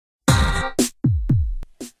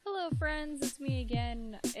friends, it's me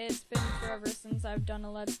again. It's been forever since I've done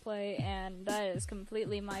a Let's Play, and that is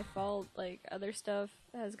completely my fault. Like, other stuff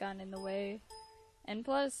has gotten in the way. And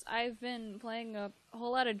plus, I've been playing a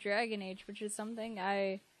whole lot of Dragon Age, which is something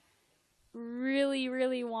I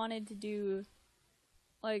really wanted to do,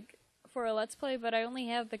 like, for a Let's Play, but I only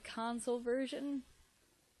have the console version.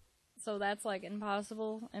 So that's, like,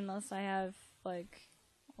 impossible unless I have, like,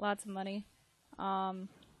 lots of money.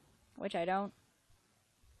 Which I don't.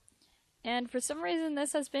 And for some reason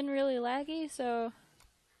this has been really laggy, so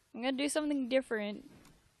I'm gonna do something different.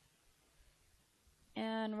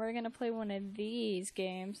 And we're gonna play one of these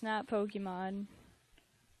games, not Pokemon.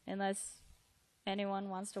 Unless anyone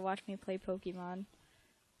wants to watch me play Pokemon.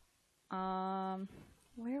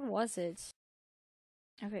 Where was it?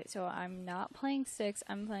 Okay, so I'm not playing 6,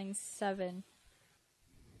 I'm playing 7.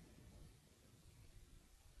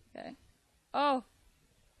 Okay. Oh!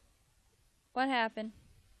 What happened?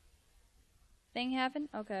 Thing happened?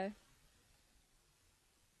 Okay.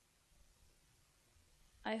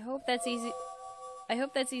 I hope that's easy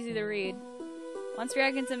to read. Once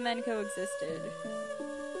dragons and men coexisted.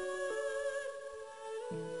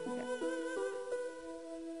 Okay.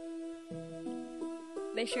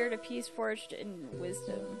 They shared a peace forged in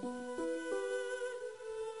wisdom.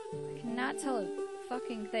 I cannot tell a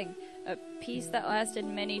fucking thing. A peace that lasted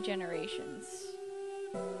many generations.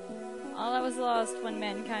 All that was lost when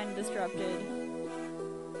mankind disrupted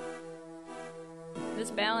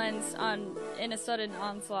this balance in a sudden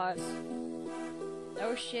onslaught.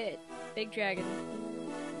 Oh shit. Big dragon.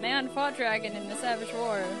 Man fought dragon in the savage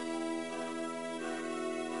war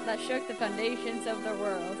that shook the foundations of the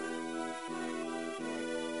world.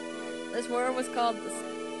 This war was called the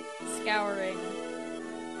Scouring.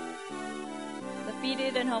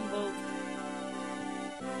 Defeated and humbled,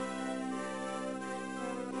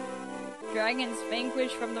 dragons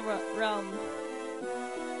vanquished from the realm.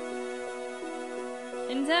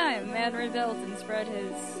 In time, man rebelled and spread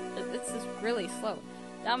his... This is really slow.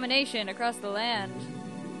 Domination across the land.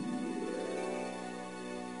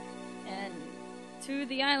 And to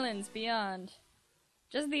the islands beyond.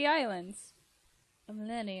 Just the islands. A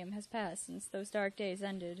millennium has passed since those dark days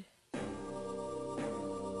ended. Oh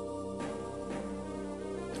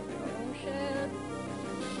shit.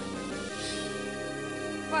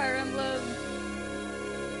 Fire Emblem!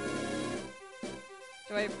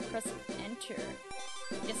 Do I press enter?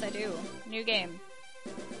 Yes, I do. New game.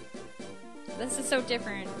 This is so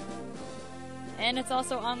different. And it's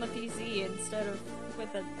also on the PC instead of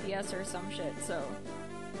with the DS or some shit, so...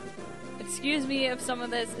 Excuse me if some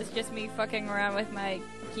of this is just me fucking around with my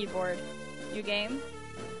keyboard. New game?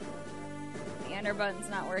 The enter button's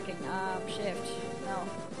not working. Shift. No.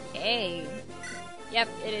 A. Yep,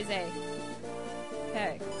 it is A.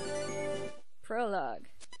 Okay. Prologue.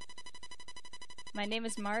 My name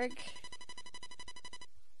is Mark.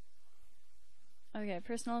 Okay,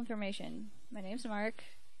 personal information. My name's Mark.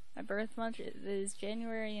 My birth month is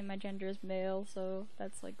January and my gender is male, so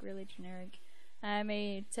that's like really generic. I'm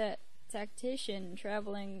a tactician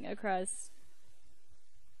traveling across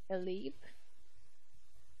Emblem.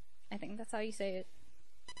 I think that's how you say it.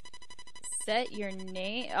 Set your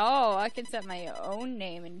name. Oh, I can set my own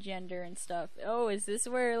name and gender and stuff. Oh, is this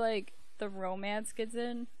where like the romance gets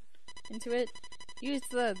into it? Use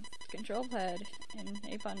the control pad and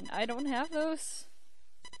a button. I don't have those.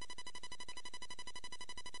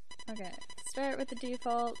 Okay, start with the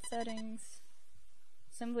default settings.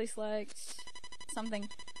 Simply select something.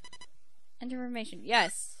 Enter information.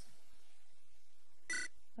 Yes!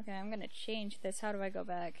 Okay, I'm gonna change this. How do I go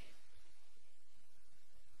back?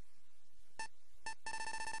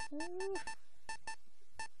 Ooh.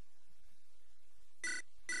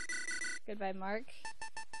 Goodbye, Mark.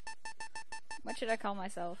 What should I call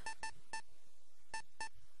myself?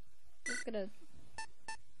 Just gonna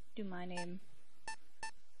do my name.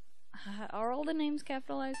 Are all the names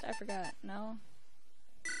capitalized? I forgot. No?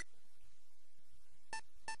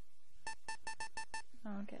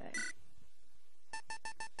 Okay.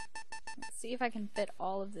 Let's see if I can fit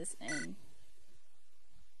all of this in.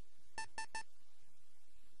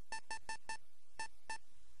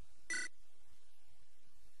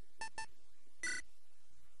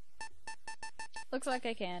 Looks like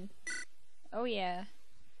I can. Oh yeah.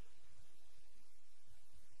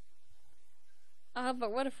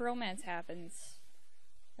 But what if romance happens?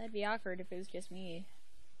 That'd be awkward if it was just me.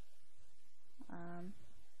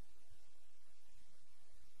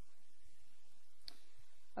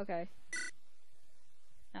 Okay.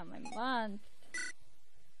 Not my month.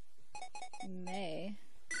 May.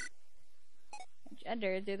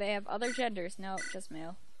 Gender, do they have other genders? No, just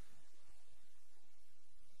male.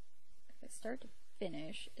 start to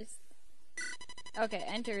finish is... Okay,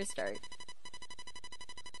 enter start.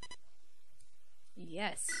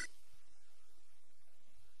 Yes.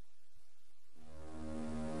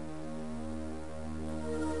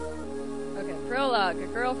 Okay, prologue. A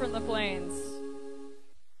girl from the plains.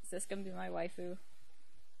 Is this gonna be my waifu?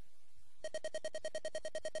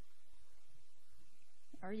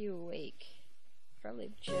 Are you awake? Probably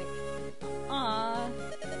the chick. Aww.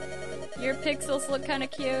 Your pixels look kinda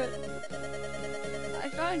cute. I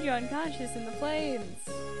found you unconscious in the plains.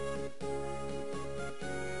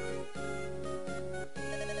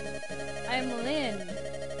 I'm Lynn,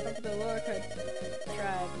 of the Lorca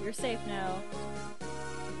tribe. You're safe now.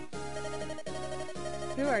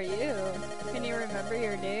 Who are you? Can you remember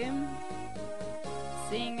your name?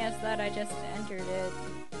 Seeing as that I just entered it.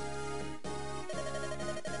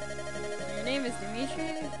 Your name is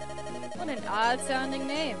Dimitri? What an odd sounding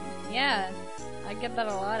name. Yeah, I get that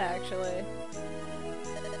a lot actually.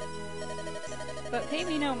 But pay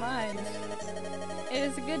me no mind. It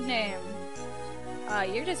is a good name.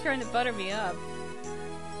 You're just trying to butter me up.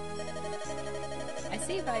 I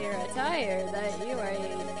see by your attire that you are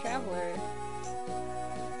a traveler.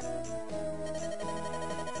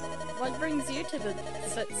 What brings you to the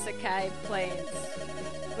Sakai Plains?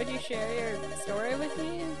 Would you share your story with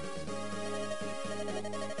me?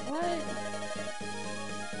 What?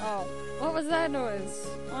 Oh, what was that noise?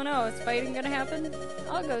 Oh no, is fighting gonna happen?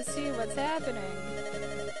 I'll go see what's happening.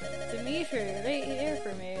 Dimitri, wait here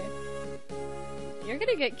for me. You're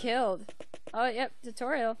gonna get killed. Oh, yep,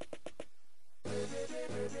 tutorial.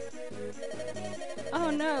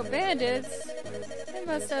 Oh no, bandits! They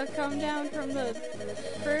must have come down from the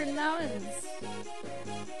Bird Mountains.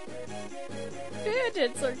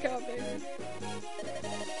 Bandits are coming!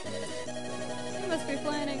 They must be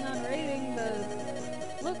planning on raiding the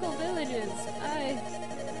local villages. I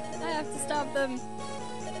have to stop them.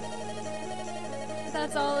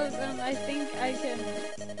 That's all of them. I think I can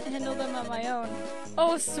handle them on my own.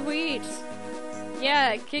 Oh, sweet!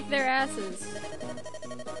 Yeah, kick their asses.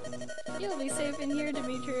 You'll be safe in here,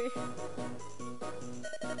 Dimitri.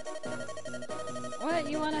 What?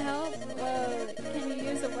 You wanna help? Can you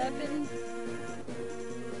use a weapon?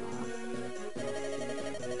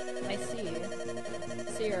 I see.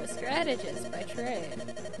 So you're a strategist by trade.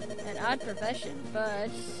 An odd profession,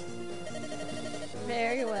 but...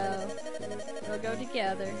 Very well. We'll go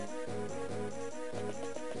together.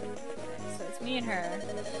 Okay, so it's me and her.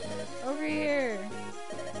 Over here!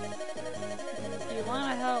 If you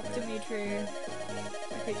want to help, Dimitri,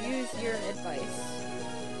 I could use your advice.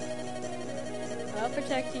 I'll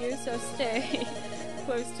protect you, so stay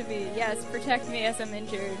close to me. Yes, protect me as I'm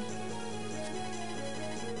injured.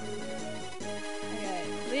 Okay,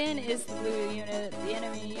 Lynn is the blue unit. The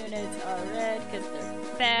enemy units are red because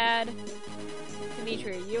they're bad.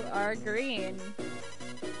 Dimitri, you are green.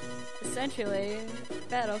 Essentially,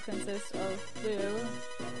 battle consists of blue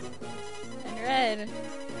and red,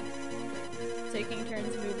 taking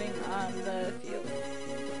turns moving on the field.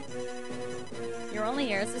 You're only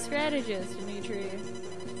here as a strategist, Dimitri,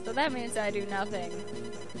 so that means I do nothing.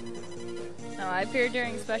 No, I appear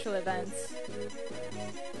during special events.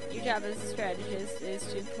 Your job as a strategist is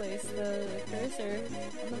to place the cursor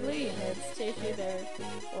on the blue units to issue their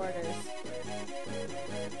orders.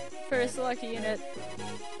 First, select a unit.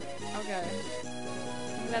 Okay. I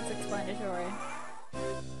think that's explanatory.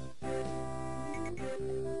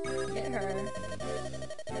 Get her.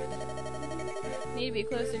 Need to be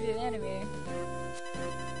closer to the enemy.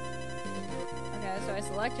 Okay, so I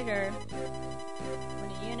selected her.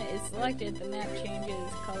 When a unit is selected, the map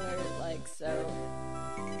changes color like so.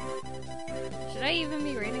 Should I even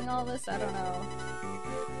be reading all this? I don't know.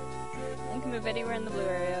 One can move anywhere in the blue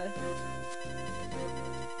area.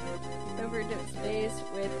 Over to space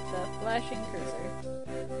with the flashing cursor.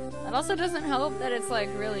 That also doesn't help that it's like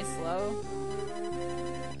really slow.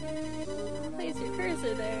 Place your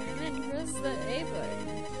cursor there and then press the A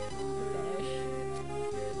button. Finish.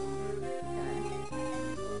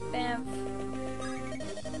 Okay. Bam.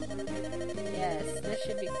 Yes, this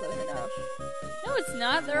should be close enough. No, it's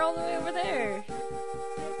not. They're all the way over there.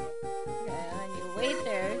 Okay, and then you wait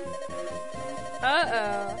there.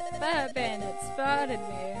 Uh-oh. That bandit spotted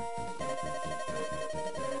me.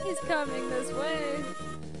 He's coming this way.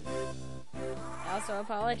 I also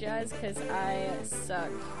apologize because I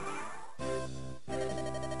suck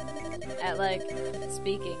at, like,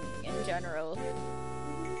 speaking in general.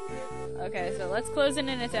 Okay, so let's close in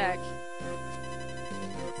and attack.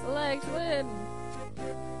 Select Lynn.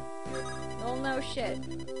 Well, no shit.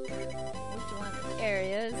 Move to one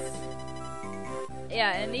areas.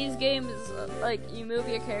 yeah, in these games, like, you move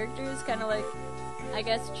your characters kind of like, I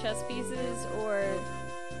guess, chess pieces, or,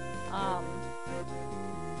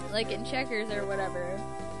 like in checkers or whatever.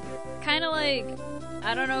 Kind of like,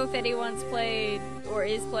 I don't know if anyone's played or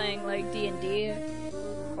is playing, like, D&D,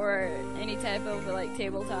 or any type of, like,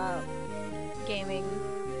 tabletop gaming.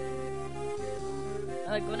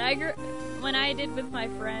 Like, when I did with my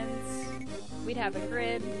friends, we'd have a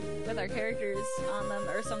grid with our characters on them,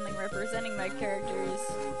 or something representing my characters,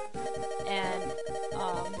 and,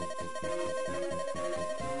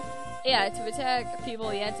 yeah, to attack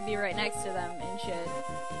people, you had to be right next to them and shit.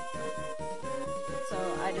 So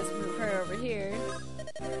I just move her over here,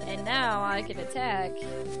 and now I can attack.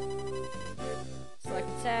 Select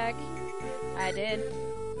attack. I did.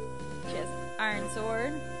 She has iron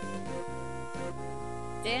sword.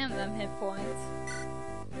 Damn them hit points.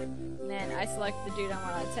 And then I select the dude I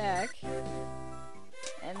want to attack.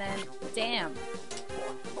 And then, damn.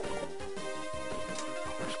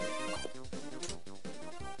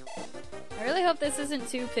 I really hope this isn't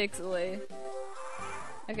too pixely.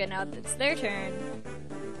 Okay, now it's their turn.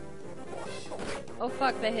 Oh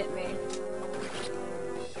fuck, they hit me.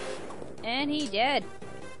 And he dead.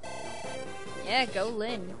 Yeah, go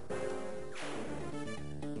Lynn.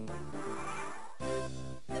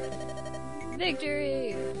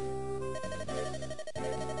 Victory!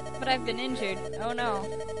 But I've been injured. Oh no.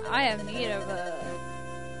 I have need of a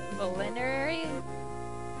Velinary?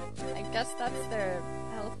 I guess that's their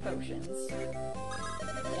health potions.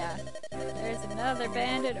 Yeah. There's another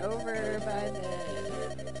bandit over by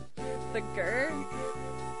the Gur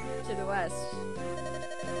to the west.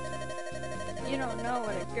 You don't know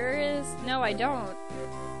what a Gur is? No, I don't.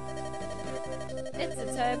 It's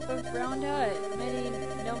a type of round hut. Many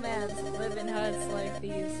nomads live in huts like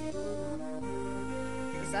these.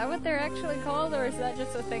 Is that what they're actually called, or is that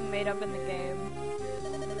just a thing made up in the game?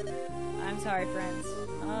 I'm sorry, friends.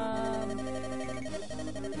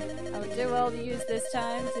 I would do well to use this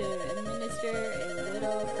time to administer a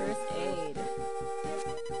little first aid.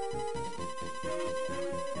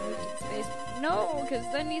 Space. No, because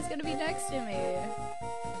then he's gonna be next to me.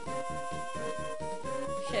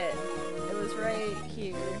 Shit. It was right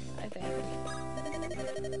here, I think.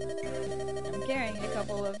 I'm carrying a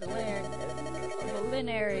couple of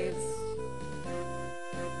Velinaries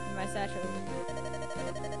in my satchel.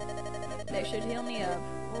 They should heal me up.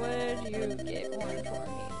 Would you get one for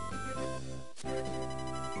me?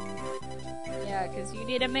 Yeah, because you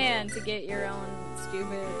need a man to get your own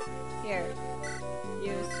stupid... Here.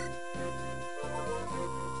 Use.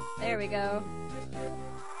 There we go.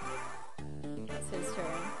 It's his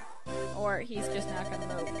turn. Or he's just not gonna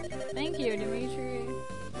move. Thank you, Dimitri.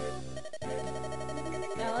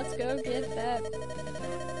 Now let's go get that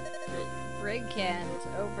Brigand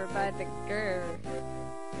over by the Gur.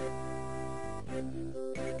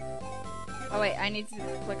 Oh wait, I need to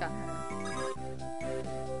click on her.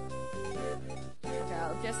 Okay,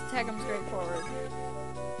 I'll just attack him straight forward.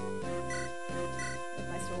 With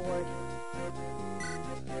my sword.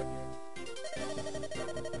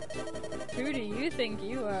 Who do you think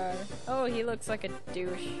you are? Oh, he looks like a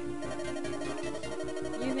douche.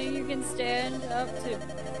 You think you can stand up to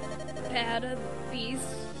pat a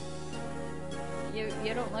beast?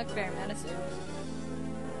 You don't look very menacing.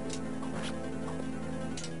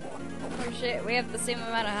 Oh shit, we have the same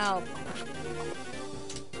amount of health.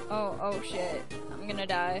 Oh shit. I'm gonna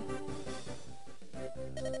die.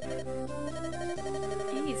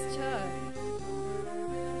 He's tough.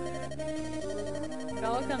 It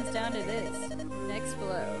all comes down to this. Next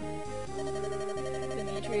blow.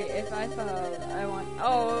 Dimitri, if I fall, I want...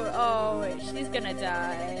 Oh, wait, she's gonna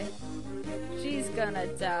die. She's gonna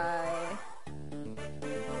die.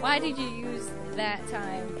 Why did you use that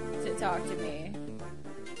time to talk to me?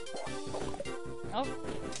 Oh,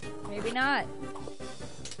 maybe not.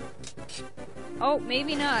 Oh,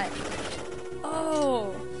 maybe not.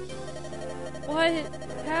 Oh! What?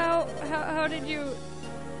 How did you...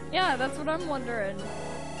 Yeah, that's what I'm wondering.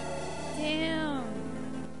 Damn.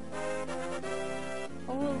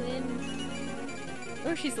 Oh, Lynn.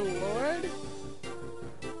 Oh, she's a lord?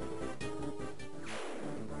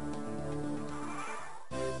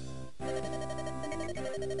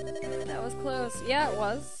 That was close. Yeah, it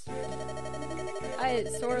was. I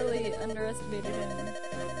sorely underestimated him.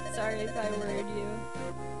 Sorry if I worried you.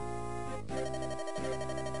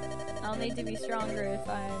 I'll need to be stronger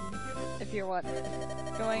if you're what?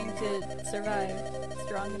 Going to survive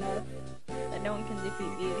strong enough that no one can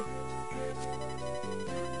defeat me.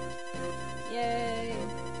 Yay!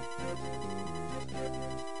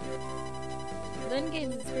 Lynn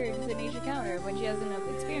gains experience in each encounter. When she has enough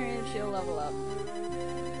experience, she'll level up.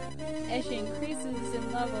 As she increases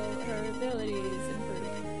in level, her abilities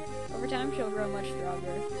improve. Over time, she'll grow much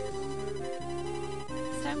stronger.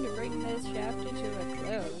 It's time to bring this chapter to a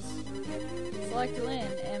close. Select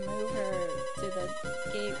Lynn and move her to the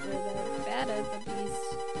gate where the Bata the Beast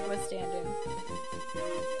was standing.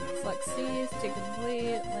 Select C's to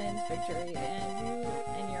complete Lynn's victory, and you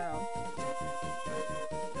and your own.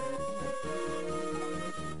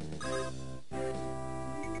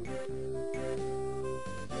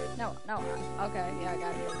 No, okay, yeah, I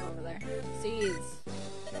gotta move over there. C's.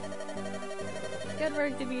 Good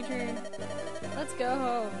work, Dimitri. Let's go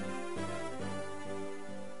home.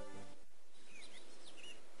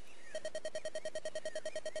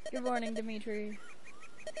 Good morning, Dimitri.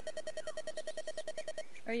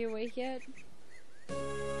 Are you awake yet?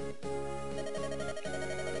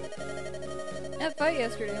 That fight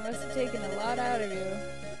yesterday must have taken a lot out of you.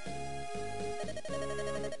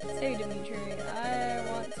 Say, Dimitri, I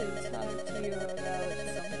want to talk to you about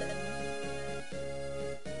something.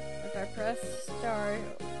 If I press start...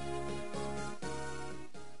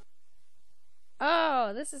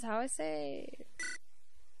 Oh, this is how I say...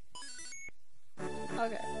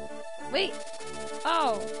 Okay. Wait!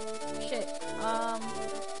 Oh! Shit. I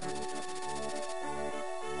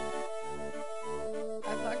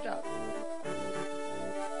fucked up.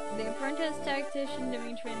 The apprentice tactician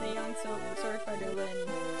Dimitri and the young sword fighter Lynn.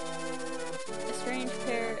 A strange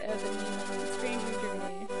pair of a strange new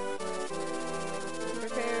journey.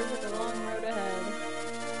 Prepare for the long road ahead.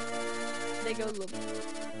 They go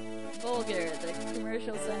Vulgar, the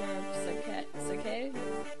commercial center of Sakai.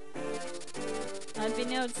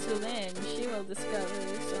 Unbeknownst to Lynn, she will discover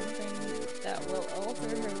something that will alter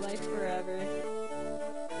her life forever.